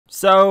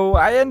So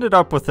I ended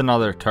up with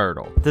another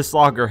turtle, this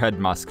Loggerhead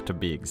Musk to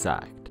be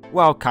exact.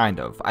 Well,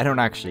 kind of, I don't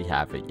actually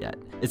have it yet.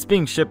 It's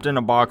being shipped in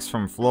a box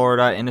from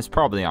Florida and is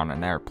probably on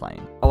an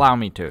airplane. Allow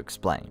me to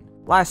explain.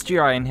 Last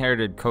year I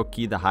inherited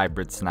Cookie, the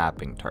hybrid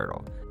snapping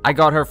turtle. I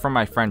got her from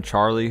my friend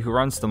Charlie, who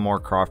runs the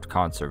Moorcroft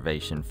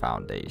Conservation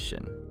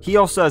Foundation. He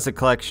also has a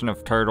collection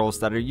of turtles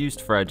that are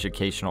used for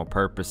educational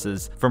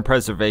purposes, from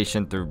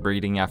preservation through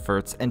breeding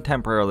efforts, and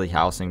temporarily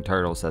housing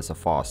turtles as a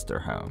foster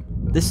home.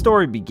 This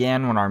story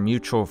began when our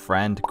mutual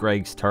friend,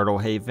 Greg's Turtle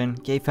Haven,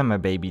 gave him a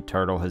baby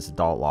turtle his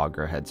adult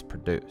loggerheads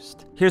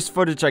produced. Here's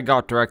footage I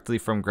got directly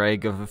from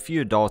Greg of a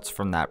few adults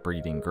from that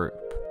breeding group.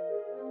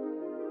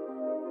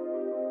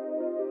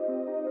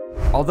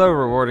 Although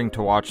rewarding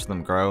to watch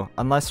them grow,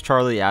 unless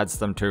Charlie adds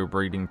them to a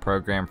breeding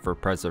program for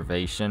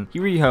preservation, he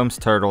rehomes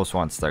turtles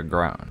once they're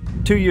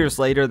grown. 2 years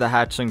later, the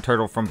hatchling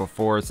turtle from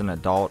before is an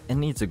adult and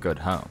needs a good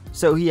home.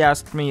 So he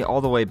asked me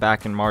all the way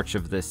back in March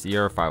of this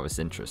year if I was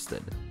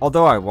interested.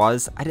 Although I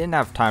didn't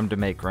have time to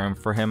make room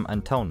for him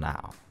until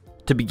now.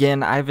 To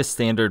begin, I have a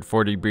standard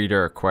 40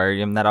 breeder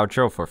aquarium that I'll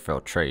drill for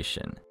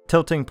filtration.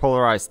 Tilting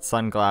polarized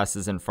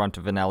sunglasses in front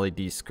of an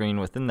LED screen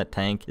within the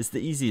tank is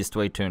the easiest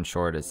way to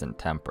ensure it isn't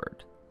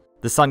tempered.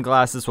 The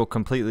sunglasses will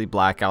completely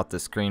black out the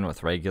screen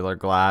with regular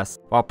glass,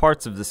 while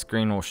parts of the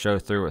screen will show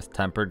through with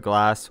tempered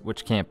glass,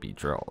 which can't be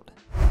drilled.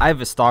 I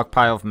have a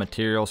stockpile of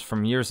materials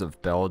from years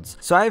of builds,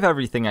 so I have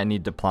everything I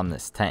need to plumb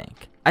this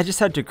tank. I just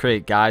had to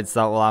create guides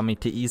that will allow me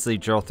to easily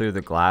drill through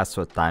the glass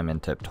with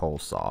diamond-tipped hole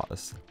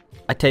saws.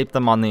 I taped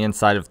them on the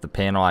inside of the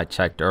panel I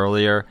checked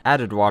earlier,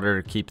 added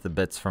water to keep the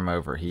bits from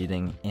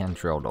overheating, and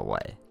drilled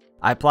away.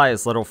 I apply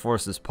as little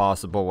force as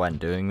possible when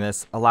doing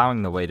this,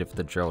 allowing the weight of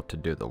the drill to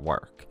do the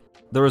work.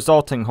 The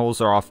resulting holes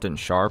are often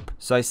sharp,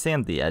 so I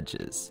sand the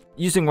edges.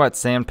 Using wet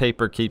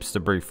sandpaper keeps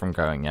debris from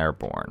going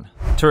airborne.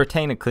 To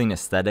retain a clean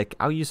aesthetic,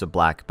 I'll use a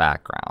black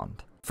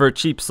background. For a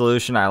cheap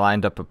solution, I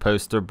lined up a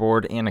poster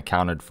board and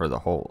accounted for the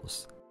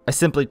holes. I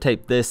simply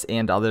taped this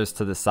and others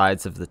to the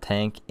sides of the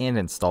tank and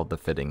installed the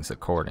fittings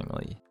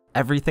accordingly.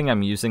 Everything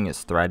I'm using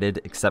is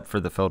threaded except for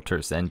the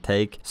filter's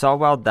intake, so I'll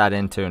weld that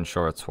in to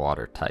ensure it's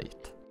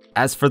watertight.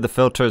 As for the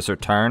filter's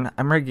return,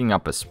 I'm rigging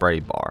up a spray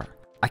bar.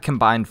 I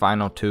combined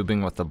vinyl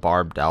tubing with a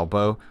barbed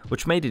elbow,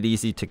 which made it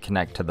easy to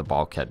connect to the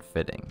bulkhead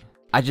fitting.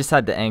 I just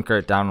had to anchor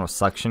it down with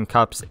suction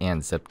cups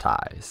and zip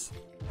ties.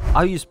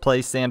 I'll use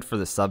play sand for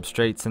the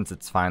substrate since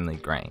it's finely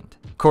grained.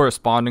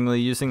 Correspondingly,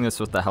 using this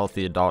with a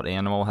healthy adult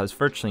animal has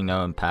virtually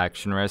no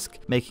impaction risk,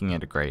 making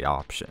it a great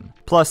option.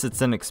 Plus,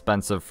 it's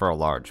inexpensive for a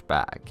large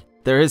bag.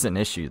 There is an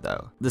issue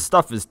though. The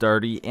stuff is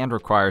dirty and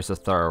requires a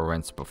thorough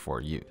rinse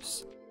before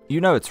use. You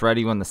know it's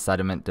ready when the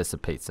sediment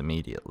dissipates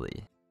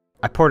immediately.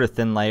 I poured a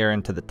thin layer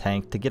into the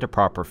tank to get a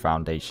proper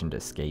foundation to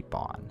escape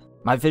on.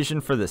 My vision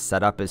for this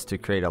setup is to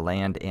create a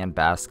land and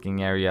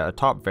basking area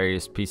atop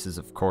various pieces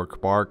of cork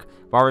bark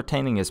while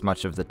retaining as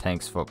much of the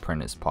tank's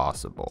footprint as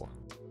possible.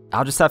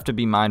 I'll just have to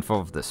be mindful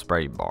of the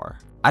spray bar.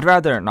 I'd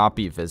rather it not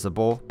be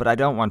visible, but I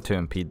don't want to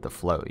impede the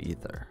flow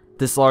either.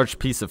 This large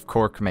piece of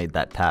cork made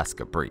that task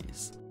a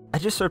breeze. I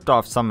just ripped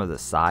off some of the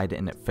side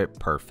and it fit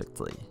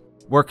perfectly.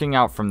 Working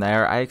out from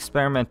there, I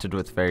experimented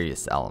with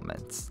various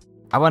elements.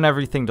 I want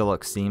everything to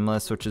look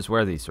seamless, which is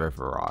where these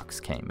river rocks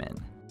came in.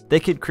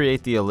 They could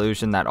create the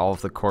illusion that all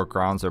of the cork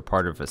rounds are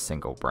part of a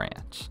single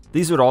branch.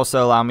 These would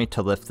also allow me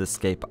to lift the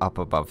scape up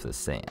above the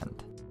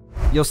sand.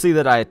 You'll see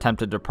that I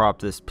attempted to prop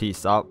this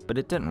piece up, but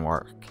it didn't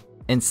work.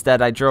 Instead,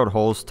 I drilled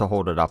holes to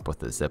hold it up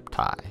with a zip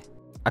tie.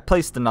 I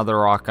placed another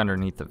rock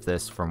underneath of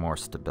this for more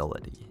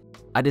stability.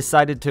 I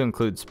decided to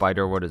include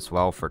spiderwood as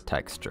well for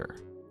texture.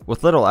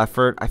 With little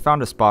effort, I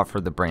found a spot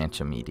for the branch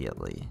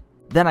immediately.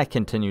 Then I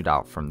continued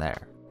out from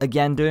there.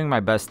 Again, doing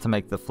my best to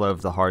make the flow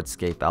of the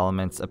hardscape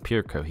elements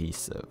appear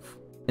cohesive.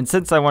 And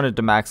since I wanted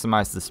to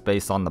maximize the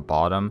space on the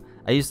bottom,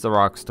 I used the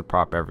rocks to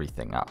prop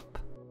everything up.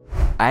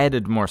 I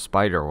added more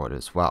spiderwood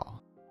as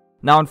well.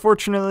 Now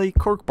unfortunately,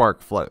 cork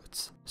bark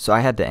floats, so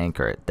I had to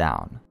anchor it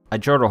down. I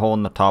drilled a hole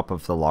in the top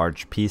of the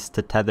large piece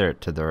to tether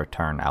it to the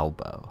return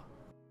elbow.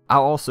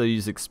 I'll also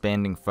use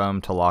expanding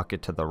foam to lock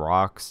it to the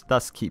rocks,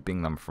 thus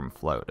keeping them from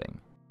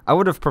floating. I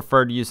would have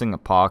preferred using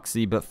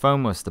epoxy, but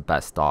foam was the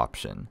best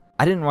option.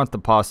 I didn't want the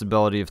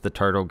possibility of the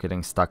turtle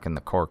getting stuck in the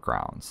cork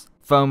rounds.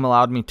 Foam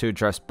allowed me to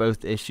address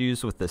both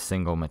issues with a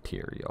single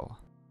material.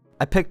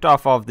 I picked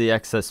off all of the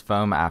excess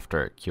foam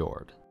after it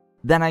cured.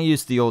 Then I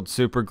used the old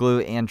super glue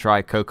and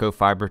dry cocoa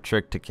fiber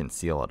trick to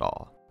conceal it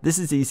all. This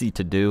is easy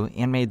to do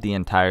and made the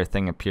entire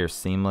thing appear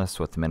seamless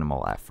with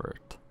minimal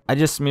effort. I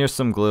just smear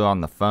some glue on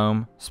the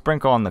foam,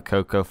 sprinkle on the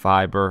cocoa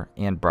fiber,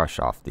 and brush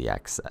off the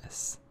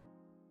excess.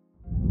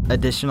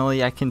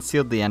 Additionally, I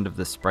concealed the end of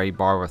the spray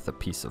bar with a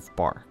piece of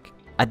bark.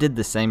 I did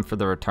the same for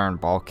the return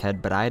bulkhead,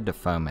 but I had to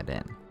foam it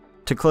in.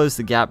 To close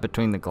the gap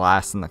between the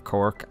glass and the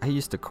cork, I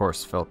used a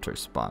coarse filter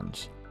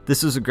sponge.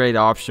 This was a great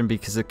option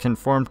because it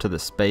conformed to the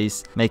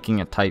space,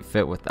 making a tight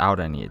fit without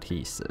any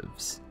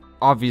adhesives.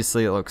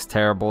 Obviously it looks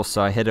terrible,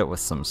 so I hit it with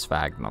some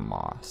sphagnum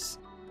moss.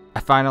 I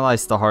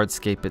finalized the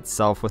hardscape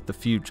itself with a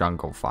few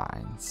jungle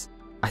vines.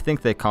 I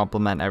think they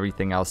complement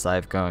everything else I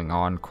have going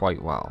on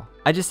quite well.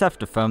 I just have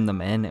to foam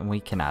them in and we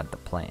can add the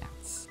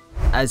plants.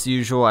 As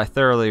usual, I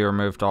thoroughly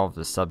removed all of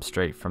the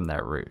substrate from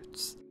their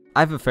roots. I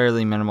have a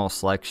fairly minimal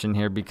selection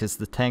here because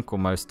the tank will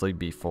mostly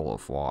be full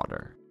of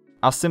water.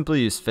 I'll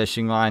simply use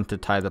fishing line to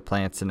tie the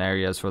plants in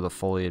areas where the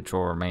foliage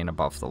will remain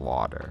above the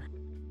water.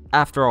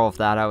 After all of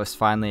that, I was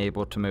finally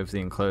able to move the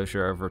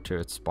enclosure over to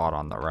its spot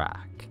on the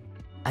rack.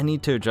 I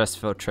need to adjust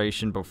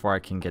filtration before I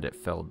can get it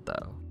filled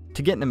though.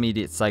 To get an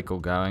immediate cycle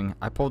going,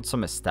 I pulled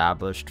some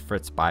established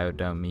Fritz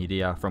BioDome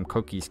Media from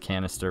Cookie's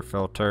canister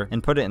filter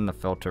and put it in the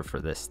filter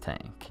for this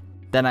tank.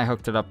 Then I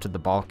hooked it up to the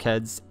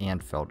bulkheads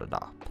and filled it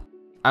up.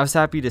 I was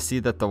happy to see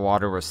that the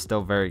water was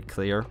still very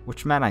clear,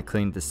 which meant I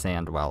cleaned the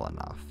sand well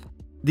enough.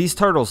 These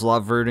turtles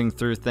love rooting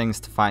through things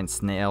to find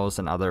snails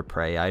and other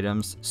prey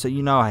items, so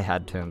you know I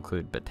had to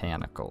include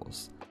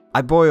botanicals.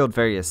 I boiled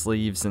various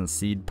leaves and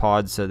seed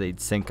pods so they'd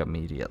sink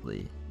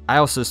immediately. I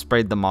also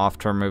sprayed them off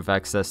to remove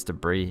excess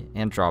debris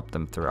and dropped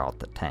them throughout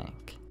the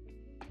tank.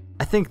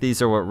 I think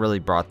these are what really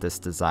brought this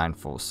design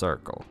full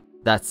circle.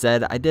 That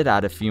said, I did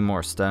add a few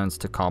more stones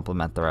to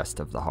complement the rest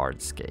of the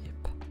hardscape.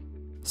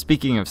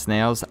 Speaking of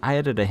snails, I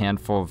added a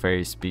handful of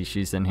various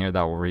species in here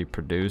that will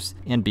reproduce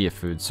and be a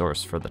food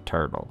source for the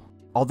turtle.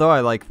 Although I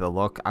like the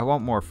look, I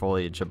want more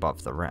foliage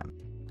above the rim.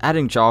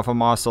 Adding Java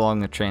moss along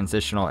the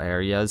transitional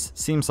areas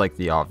seems like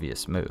the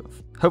obvious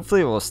move.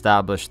 Hopefully it will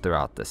establish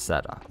throughout this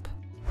setup.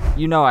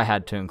 You know I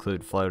had to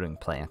include floating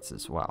plants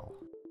as well.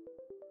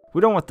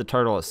 We don't want the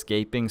turtle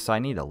escaping, so I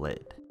need a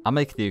lid. I'll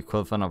make the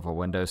equivalent of a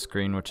window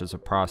screen, which is a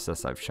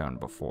process I've shown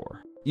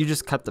before. You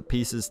just cut the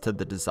pieces to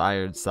the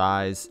desired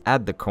size,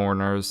 add the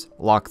corners,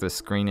 lock the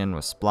screen in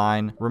with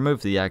spline,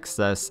 remove the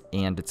excess,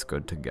 and it's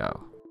good to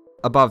go.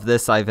 Above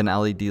this, I have an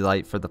LED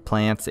light for the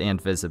plants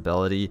and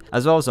visibility,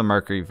 as well as a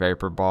mercury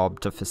vapor bulb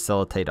to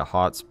facilitate a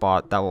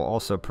hotspot that will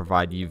also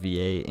provide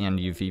UVA and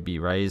UVB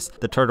rays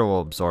the turtle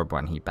will absorb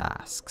when he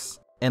basks.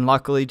 And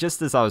luckily,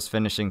 just as I was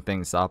finishing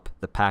things up,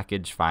 the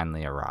package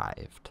finally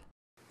arrived.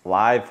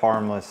 Live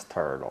harmless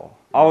turtle.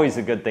 Always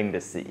a good thing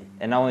to see.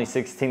 And only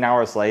 16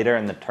 hours later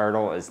and the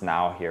turtle is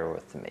now here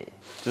with me.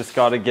 Just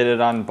gotta get it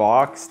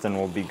unboxed and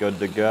we'll be good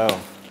to go.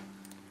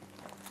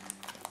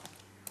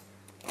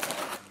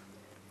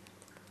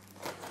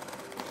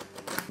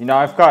 You know,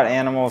 I've got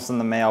animals in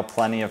the mail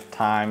plenty of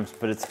times,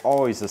 but it's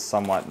always a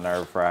somewhat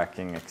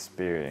nerve-wracking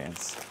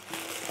experience.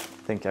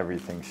 I think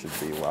everything should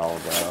be well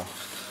though.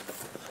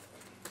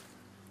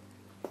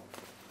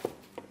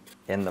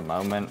 In the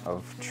moment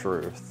of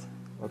truth.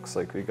 Looks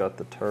like we got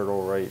the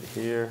turtle right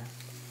here.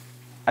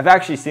 I've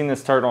actually seen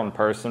this turtle in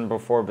person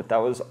before, but that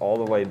was all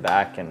the way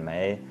back in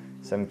May,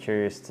 so I'm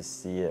curious to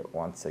see it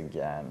once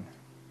again.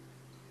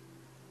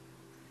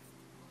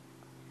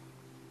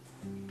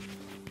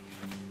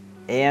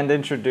 And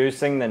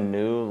introducing the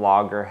new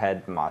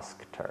Loggerhead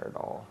Musk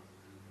Turtle.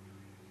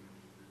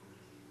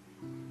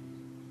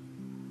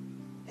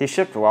 He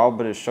shipped well,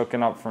 but is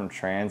shooken up from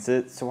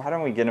transit, so why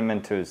don't we get him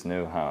into his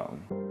new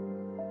home?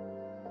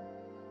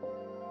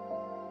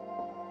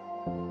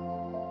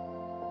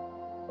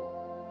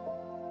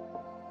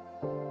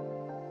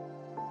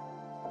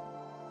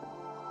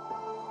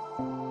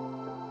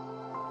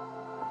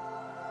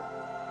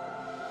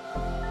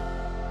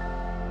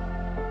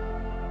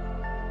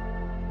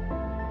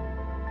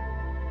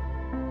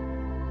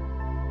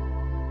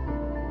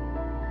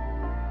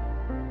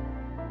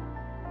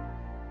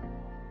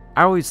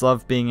 I always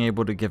love being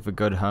able to give a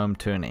good home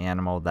to an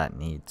animal that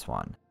needs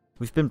one.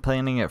 We've been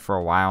planning it for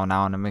a while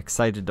now and I'm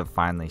excited to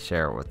finally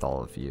share it with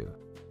all of you.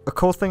 A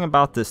cool thing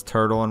about this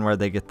turtle and where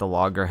they get the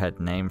Loggerhead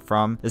name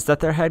from is that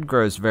their head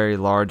grows very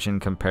large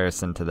in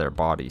comparison to their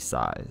body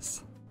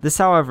size. This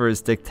however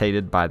is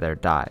dictated by their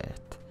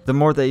diet. The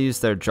more they use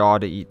their jaw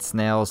to eat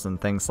snails and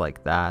things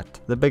like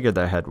that, the bigger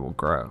their head will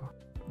grow.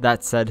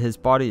 That said, his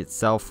body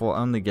itself will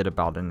only get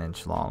about an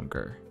inch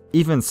longer.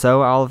 Even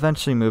so, I'll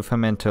eventually move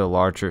him into a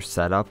larger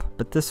setup,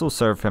 but this will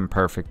serve him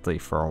perfectly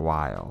for a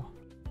while.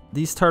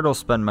 These turtles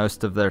spend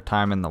most of their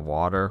time in the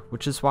water,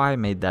 which is why I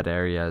made that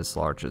area as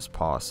large as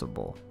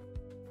possible.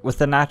 With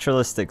a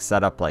naturalistic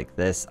setup like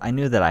this, I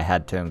knew that I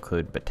had to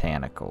include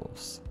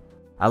botanicals.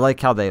 I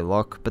like how they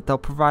look, but they'll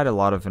provide a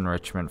lot of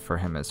enrichment for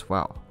him as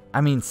well.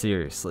 I mean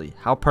seriously,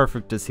 how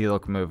perfect does he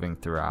look moving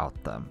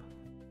throughout them?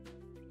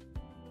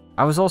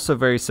 I was also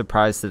very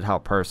surprised at how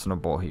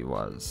personable he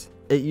was.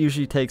 It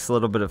usually takes a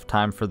little bit of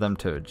time for them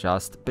to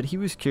adjust, but he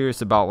was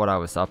curious about what I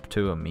was up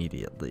to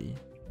immediately.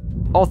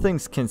 All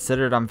things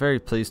considered, I'm very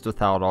pleased with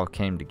how it all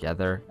came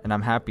together, and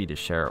I'm happy to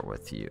share it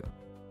with you.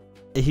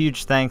 A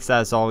huge thanks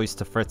as always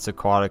to Fritz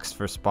Aquatics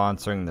for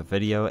sponsoring the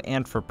video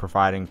and for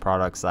providing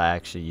products I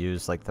actually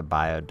use like the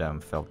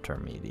BioDome filter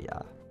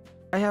media.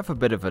 I have a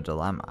bit of a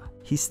dilemma.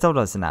 He still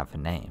doesn't have a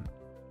name.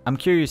 I'm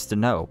curious to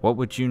know, what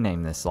would you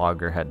name this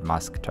Loggerhead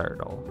Musk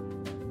Turtle?